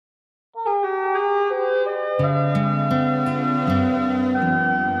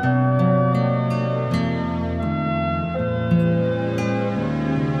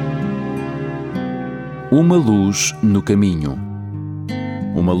Uma Luz no Caminho.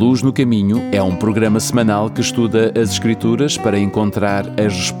 Uma Luz no Caminho é um programa semanal que estuda as Escrituras para encontrar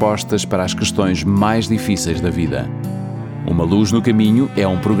as respostas para as questões mais difíceis da vida. Uma Luz no Caminho é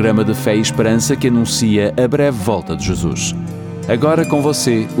um programa de fé e esperança que anuncia a breve volta de Jesus. Agora com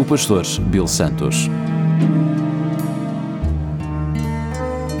você, o pastor Bill Santos.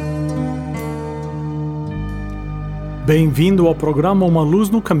 Bem-vindo ao programa Uma Luz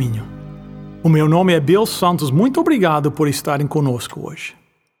no Caminho. O meu nome é Bill Santos. Muito obrigado por estarem conosco hoje.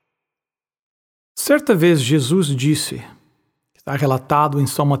 Certa vez Jesus disse, está relatado em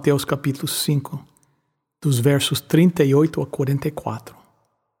São Mateus capítulo 5, dos versos 38 a 44.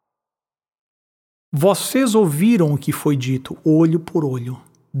 Vocês ouviram o que foi dito, olho por olho,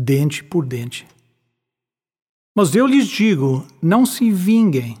 dente por dente. Mas eu lhes digo, não se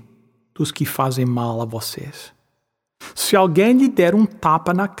vinguem dos que fazem mal a vocês. Se alguém lhe der um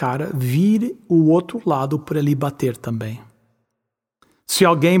tapa na cara, vire o outro lado para lhe bater também. Se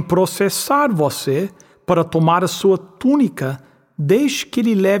alguém processar você para tomar a sua túnica, deixe que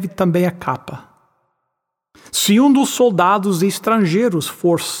lhe leve também a capa. Se um dos soldados estrangeiros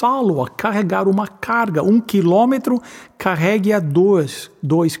forçá-lo a carregar uma carga 1 quilômetro, carregue-a 2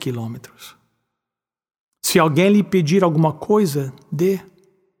 quilômetros. Se alguém lhe pedir alguma coisa, dê.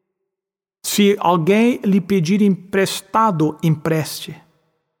 Se alguém lhe pedir emprestado, empreste.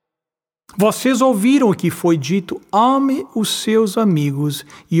 Vocês ouviram o que foi dito, ame os seus amigos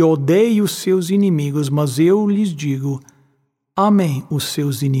e odeie os seus inimigos, mas eu lhes digo, amem os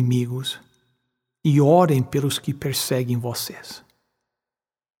seus inimigos e orem pelos que perseguem vocês.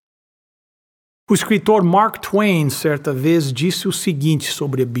 O escritor Mark Twain, certa vez, disse o seguinte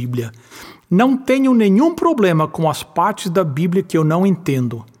sobre a Bíblia: não tenho nenhum problema com as partes da Bíblia que eu não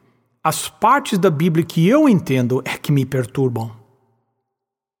entendo. As partes da Bíblia que eu entendo é que me perturbam.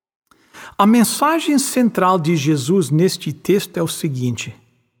 A mensagem central de Jesus neste texto é o seguinte: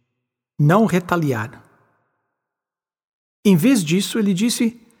 não retaliar. Em vez disso, ele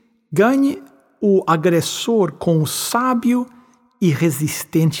disse, ganhe o agressor com o sábio e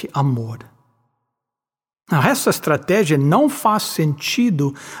resistente amor. Essa estratégia não faz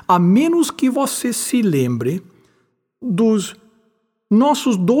sentido a menos que você se lembre dos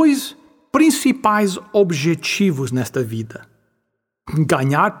nossos dois principais objetivos nesta vida.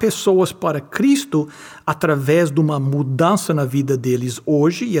 Ganhar pessoas para Cristo através de uma mudança na vida deles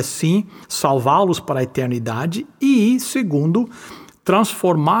hoje e assim salvá-los para a eternidade. E, segundo,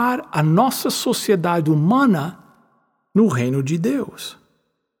 transformar a nossa sociedade humana no reino de Deus.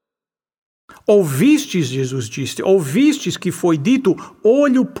 Ouvistes, Jesus disse, ouvistes que foi dito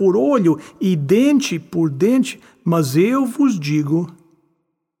olho por olho e dente por dente, mas eu vos digo,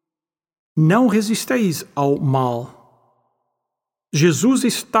 não resisteis ao mal. Jesus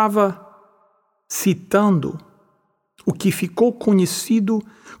estava citando o que ficou conhecido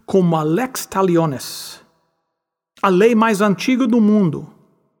como a Lex Talionis, a lei mais antiga do mundo.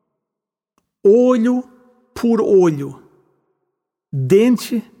 Olho por olho,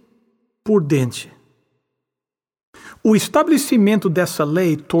 dente por dente. O estabelecimento dessa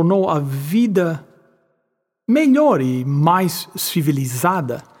lei tornou a vida melhor e mais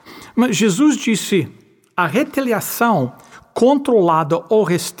civilizada. Mas Jesus disse, a retaliação controlada ou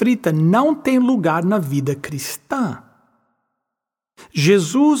restrita não tem lugar na vida cristã.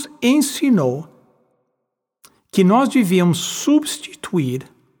 Jesus ensinou que nós devíamos substituir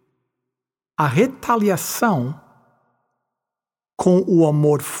a retaliação com o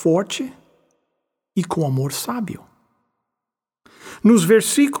amor forte e com o amor sábio. Nos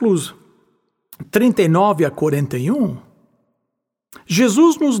versículos 39 a 41,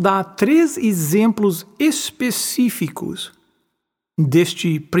 Jesus nos dá 3 exemplos específicos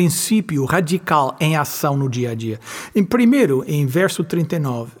deste princípio radical em ação no dia a dia. Em primeiro, em verso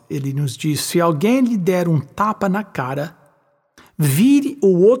 39, ele nos diz, se alguém lhe der um tapa na cara, vire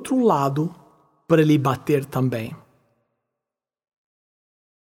o outro lado para lhe bater também.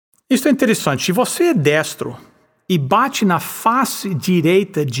 Isso é interessante. Se você é destro e bate na face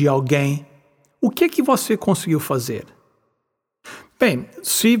direita de alguém, o que você conseguiu fazer? Bem,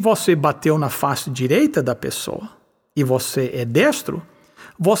 se você bateu na face direita da pessoa e você é destro,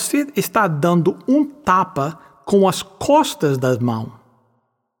 você está dando um tapa com as costas das mãos.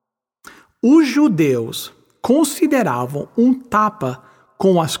 Os judeus consideravam um tapa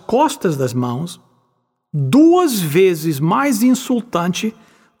com as costas das mãos 2 vezes mais insultante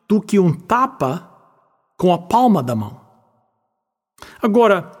do que um tapa com a palma da mão.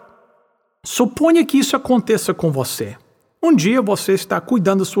 Agora, suponha que isso aconteça com você. Um dia você está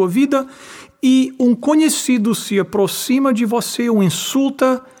cuidando da sua vida e um conhecido se aproxima de você, o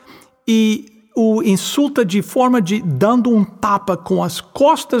insulta e o insulta de forma de dando um tapa com as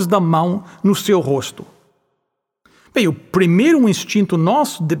costas da mão no seu rosto. Bem, o primeiro instinto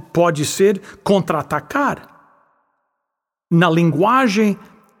nosso pode ser contra-atacar. Na linguagem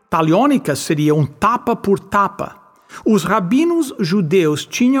taliônica seria um tapa por tapa. Os rabinos judeus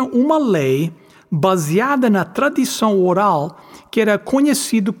tinham uma lei baseada na tradição oral que era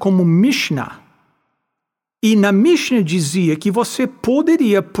conhecido como Mishnah. E na Mishnah dizia que você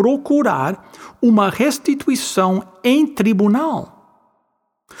poderia procurar uma restituição em tribunal.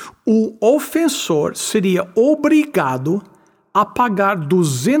 O ofensor seria obrigado a pagar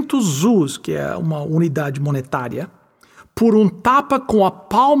 200 zuz, que é uma unidade monetária, por um tapa com a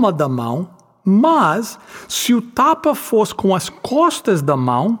palma da mão, mas se o tapa fosse com as costas da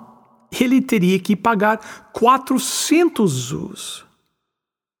mão, ele teria que pagar 400 zuz.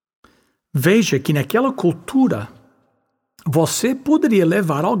 Veja que naquela cultura, você poderia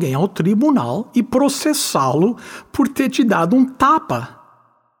levar alguém ao tribunal e processá-lo por ter te dado um tapa.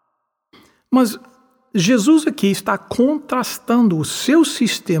 Mas Jesus aqui está contrastando o seu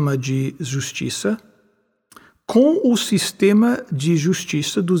sistema de justiça com o sistema de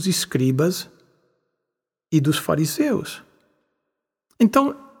justiça dos escribas e dos fariseus.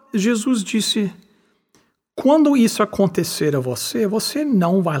 Então, Jesus disse: quando isso acontecer a você, você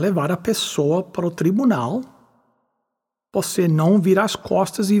não vai levar a pessoa para o tribunal, você não vira as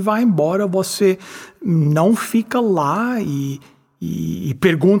costas e vai embora, você não fica lá e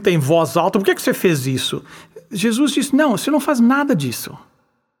pergunta em voz alta: por que você fez isso? Jesus disse: não, você não faz nada disso.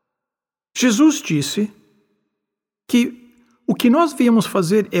 Jesus disse que o que nós devíamos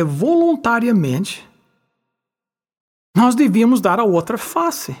fazer é voluntariamente, nós devíamos dar a outra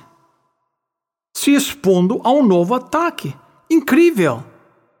face, se expondo a um novo ataque. Incrível!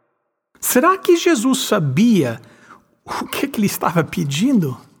 Será que Jesus sabia o que ele estava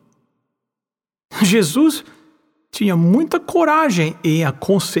pedindo? Jesus tinha muita coragem em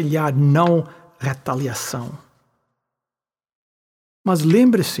aconselhar não retaliação. Mas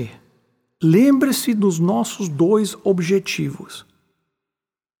lembre-se dos nossos dois objetivos: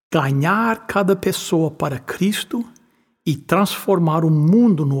 ganhar cada pessoa para Cristo e transformar o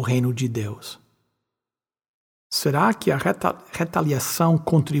mundo no reino de Deus. Será que a retaliação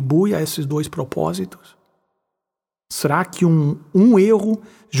contribui a esses dois propósitos? Será que um erro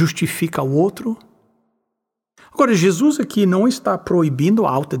justifica o outro? Agora, Jesus aqui não está proibindo a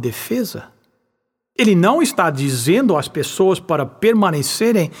autodefesa. Ele não está dizendo às pessoas para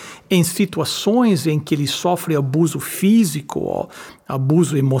permanecerem em situações em que eles sofrem abuso físico ou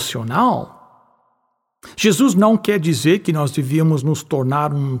abuso emocional. Jesus não quer dizer que nós devíamos nos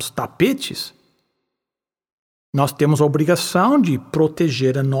tornar uns tapetes. Nós temos a obrigação de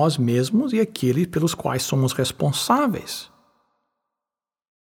proteger a nós mesmos e aqueles pelos quais somos responsáveis.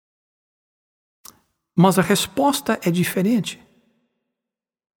 Mas a resposta é diferente.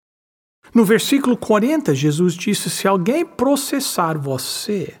 No versículo 40, Jesus disse: se alguém processar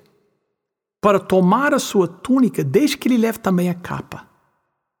você para tomar a sua túnica, deixe que ele leve também a capa.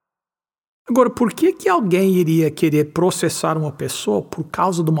 Agora, por que alguém iria querer processar uma pessoa por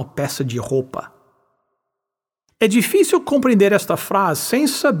causa de uma peça de roupa? É difícil compreender esta frase sem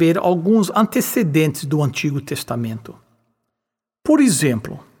saber alguns antecedentes do Antigo Testamento. Por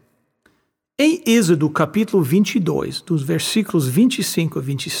exemplo, em Êxodo capítulo 22, dos versículos 25 a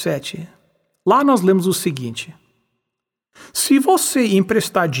 27, lá nós lemos o seguinte: se você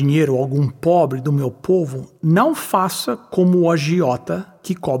emprestar dinheiro a algum pobre do meu povo, não faça como o agiota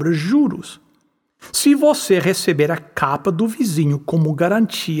que cobra juros. Se você receber a capa do vizinho como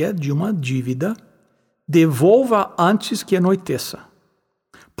garantia de uma dívida, devolva antes que anoiteça,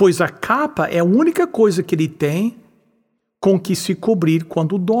 pois a capa é a única coisa que ele tem com que se cobrir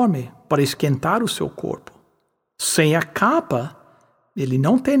quando dorme, para esquentar o seu corpo. Sem a capa, ele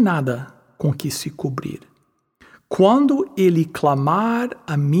não tem nada com que se cobrir. Quando ele clamar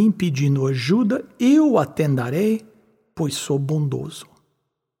a mim pedindo ajuda, eu atenderei, pois sou bondoso.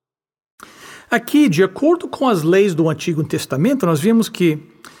 Aqui, de acordo com as leis do Antigo Testamento, nós vimos que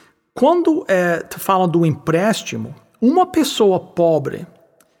quando falam do empréstimo, uma pessoa pobre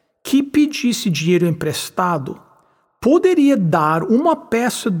que pedisse dinheiro emprestado poderia dar uma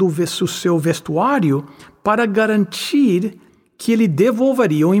peça do seu vestuário para garantir que ele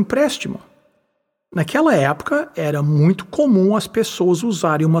devolveria o empréstimo. Naquela época, era muito comum as pessoas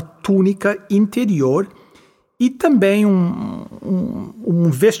usarem uma túnica interior e também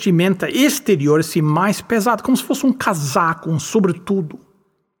um vestimenta exterior assim, mais pesado, como se fosse um casaco, um sobretudo,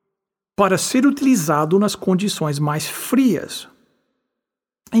 para ser utilizado nas condições mais frias.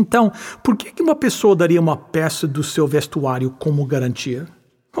 Então, por que uma pessoa daria uma peça do seu vestuário como garantia?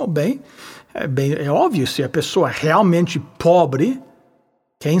 Bem, É óbvio, se a pessoa é realmente pobre,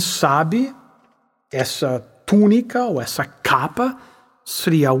 quem sabe essa túnica ou essa capa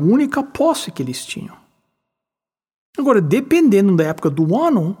seria a única posse que eles tinham. Agora, dependendo da época do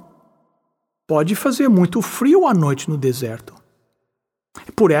ano, pode fazer muito frio à noite no deserto.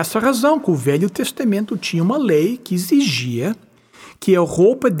 Por essa razão que o Velho Testamento tinha uma lei que exigia que a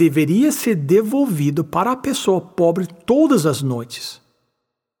roupa deveria ser devolvida para a pessoa pobre todas as noites.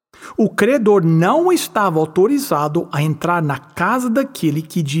 O credor não estava autorizado a entrar na casa daquele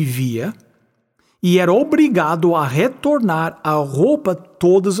que devia e era obrigado a retornar a roupa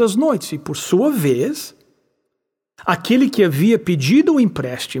todas as noites. E, por sua vez, aquele que havia pedido o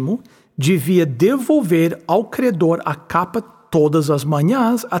empréstimo devia devolver ao credor a capa todas as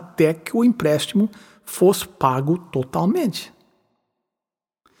manhãs até que o empréstimo fosse pago totalmente.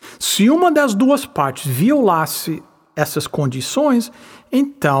 Se uma das duas partes violasse essas condições,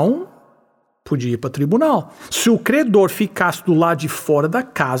 então podia ir para o tribunal. Se o credor ficasse do lado de fora da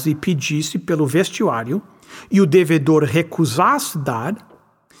casa e pedisse pelo vestiário, e o devedor recusasse dar,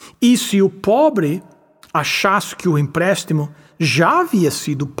 e se o pobre achasse que o empréstimo já havia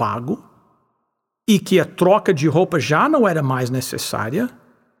sido pago e que a troca de roupa já não era mais necessária,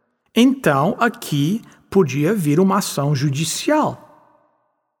 então aqui podia vir uma ação judicial.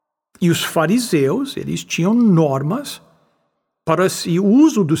 E os fariseus, eles tinham normas para o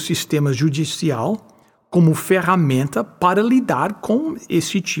uso do sistema judicial como ferramenta para lidar com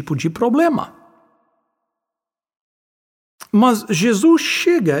esse tipo de problema. Mas Jesus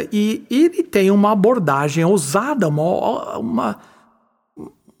chega e ele tem uma abordagem ousada, uma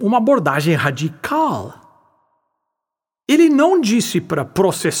abordagem radical. Ele não disse para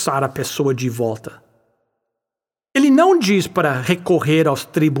processar a pessoa de volta. Ele não diz para recorrer aos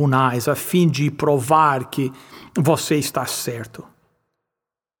tribunais a fim de provar que você está certo.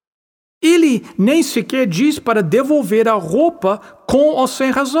 Ele nem sequer diz para devolver a roupa com ou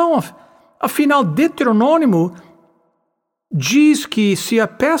sem razão. Afinal, Deuteronômio diz que se a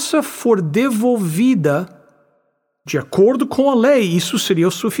peça for devolvida de acordo com a lei, isso seria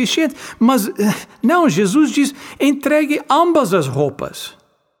o suficiente. Mas não, Jesus diz, entregue ambas as roupas.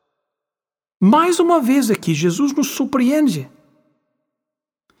 Mais uma vez aqui, Jesus nos surpreende.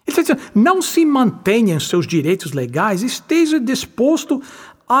 Ele está dizendo, não se mantenha em seus direitos legais, esteja disposto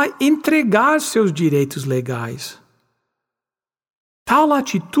a entregar seus direitos legais. Tal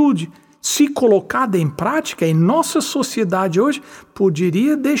atitude, se colocada em prática em nossa sociedade hoje,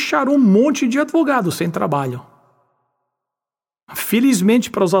 poderia deixar um monte de advogados sem trabalho. Felizmente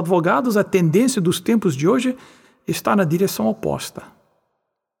para os advogados, a tendência dos tempos de hoje está na direção oposta.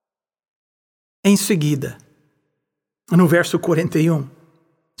 Em seguida, no verso 41,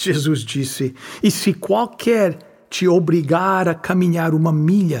 Jesus disse, e se qualquer te obrigar a caminhar 1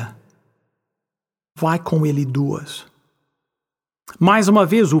 milha, vai com ele 2. Mais uma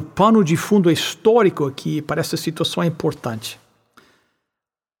vez, o pano de fundo histórico aqui para essa situação é importante.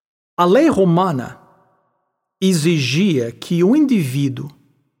 A lei romana exigia que o indivíduo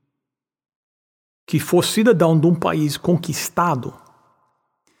que fosse cidadão de um país conquistado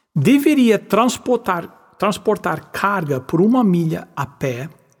deveria transportar carga por 1 milha a pé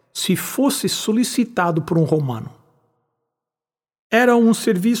se fosse solicitado por um romano. Era um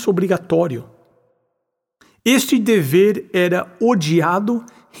serviço obrigatório. Este dever era odiado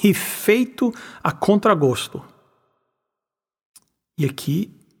e feito a contragosto. E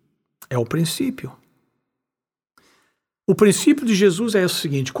aqui é o princípio. O princípio de Jesus é o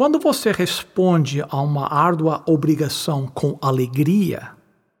seguinte: quando você responde a uma árdua obrigação com alegria,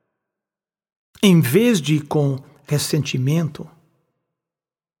 em vez de com ressentimento,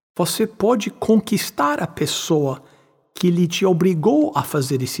 você pode conquistar a pessoa que lhe te obrigou a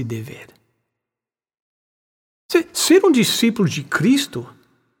fazer esse dever. Ser um discípulo de Cristo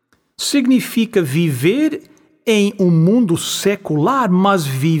significa viver em um mundo secular, mas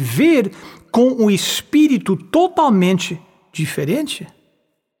viver com um espírito totalmente diferente.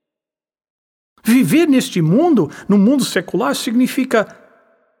 Viver neste mundo, no mundo secular, significa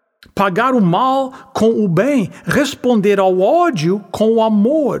pagar o mal com o bem, responder ao ódio com o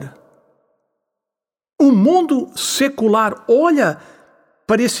amor. O mundo secular olha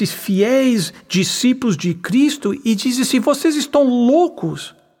para esses fiéis discípulos de Cristo e diz assim: vocês estão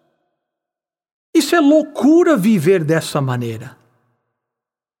loucos. Isso é loucura viver dessa maneira.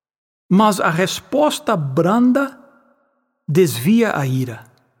 Mas a resposta branda desvia a ira.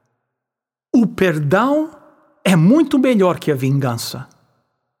 O perdão é muito melhor que a vingança.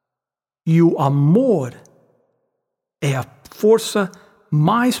 E o amor é a força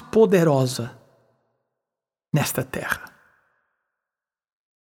mais poderosa nesta terra.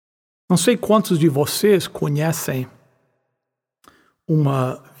 Não sei quantos de vocês conhecem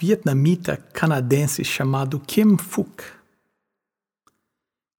uma vietnamita canadense chamada Kim Phuc.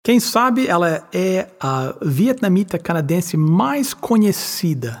 Quem sabe ela é a vietnamita canadense mais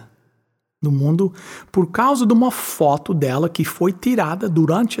conhecida no mundo por causa de uma foto dela que foi tirada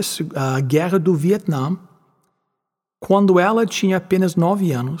durante a Guerra do Vietnã, quando ela tinha apenas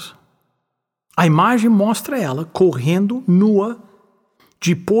 9 anos. A imagem mostra ela correndo nua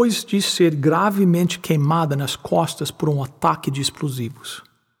depois de ser gravemente queimada nas costas por um ataque de explosivos.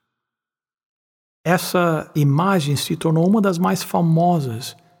 Essa imagem se tornou uma das mais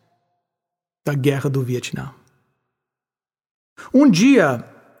famosas da Guerra do Vietnã. Um dia,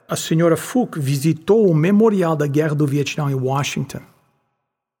 a senhora Phuc visitou o Memorial da Guerra do Vietnã em Washington.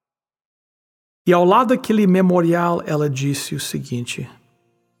 E ao lado daquele memorial, ela disse o seguinte: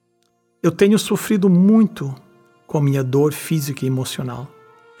 eu tenho sofrido muito com minha dor física e emocional.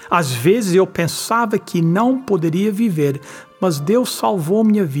 Às vezes eu pensava que não poderia viver, mas Deus salvou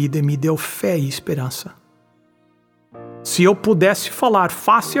minha vida e me deu fé e esperança. Se eu pudesse falar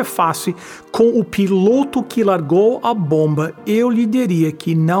face a face com o piloto que largou a bomba, eu lhe diria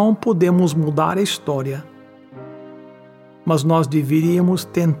que não podemos mudar a história, mas nós deveríamos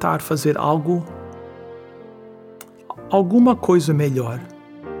tentar fazer alguma coisa melhor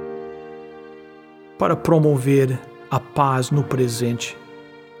para promover a paz no presente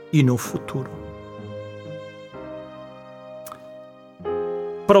e no futuro.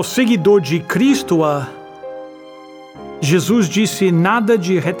 Para o seguidor de Cristo, Jesus disse nada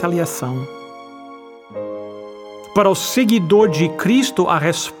de retaliação. Para o seguidor de Cristo, a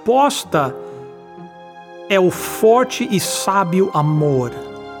resposta é o forte e sábio amor.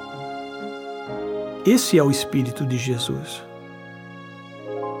 Esse é o Espírito de Jesus.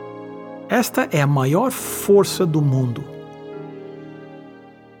 Esta é a maior força do mundo.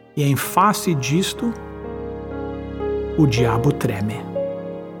 E em face disto, o diabo treme.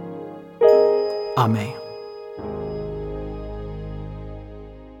 Amém.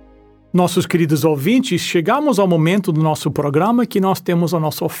 Nossos queridos ouvintes, chegamos ao momento do nosso programa que nós temos a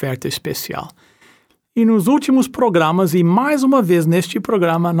nossa oferta especial. E nos últimos programas, e mais uma vez neste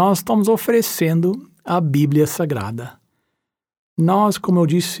programa, nós estamos oferecendo a Bíblia Sagrada. Nós, como eu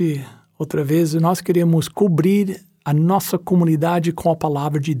disse outra vez, nós queremos cobrir a nossa comunidade com a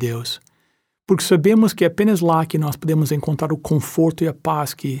palavra de Deus, porque sabemos que é apenas lá que nós podemos encontrar o conforto e a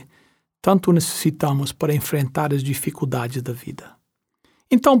paz que tanto necessitamos para enfrentar as dificuldades da vida.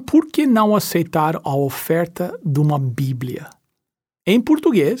 Então, por que não aceitar a oferta de uma Bíblia em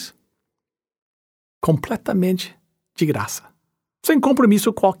português, completamente de graça? Sem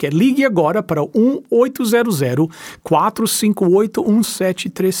compromisso qualquer. Ligue agora para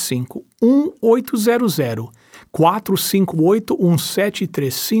 1-800-458-1735.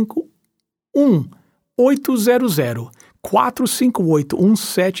 1-800-458-1735.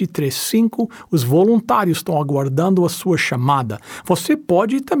 1-800-458-1735. Os voluntários estão aguardando a sua chamada. Você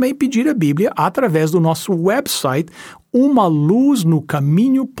pode também pedir a Bíblia através do nosso website,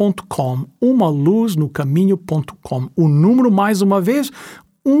 umaluznocaminho.com. umaluznocaminho.com. O número, mais uma vez,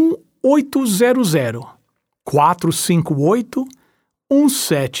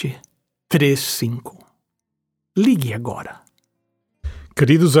 1-800-458-1735. Ligue agora.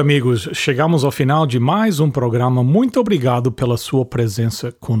 Queridos amigos, chegamos ao final de mais um programa. Muito obrigado pela sua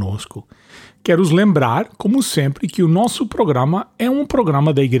presença conosco. Quero os lembrar, como sempre, que o nosso programa é um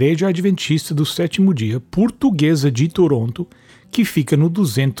programa da Igreja Adventista do Sétimo Dia Portuguesa de Toronto, que fica no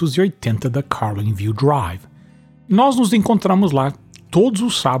 280 da Carlinville Drive. Nós nos encontramos lá todos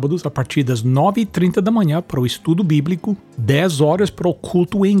os sábados, a partir das 9h30 da manhã, para o estudo bíblico, 10 horas para o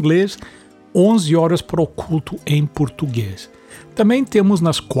culto em inglês, 11 horas para o culto em português. Também temos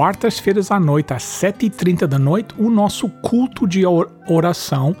nas quartas-feiras à noite, às 7h30 da noite, o nosso culto de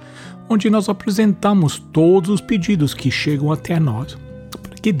oração, onde nós apresentamos todos os pedidos que chegam até nós,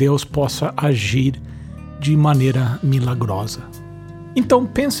 para que Deus possa agir de maneira milagrosa. Então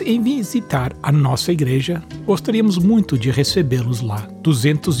pense em visitar a nossa igreja. Gostaríamos muito de recebê-los lá,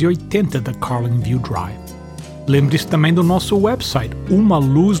 280 da Carlinville Drive. Lembre-se também do nosso website,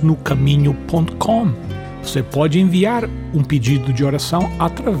 umaluznocaminho.com. Você pode enviar um pedido de oração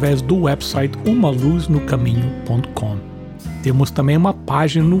através do website umaluznocaminho.com. Temos também uma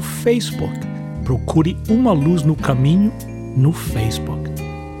página no Facebook. Procure Uma Luz no Caminho no Facebook.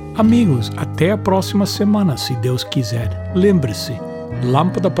 Amigos, até a próxima semana, se Deus quiser. Lembre-se,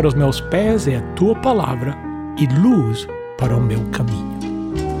 lâmpada para os meus pés é a tua palavra e luz para o meu caminho.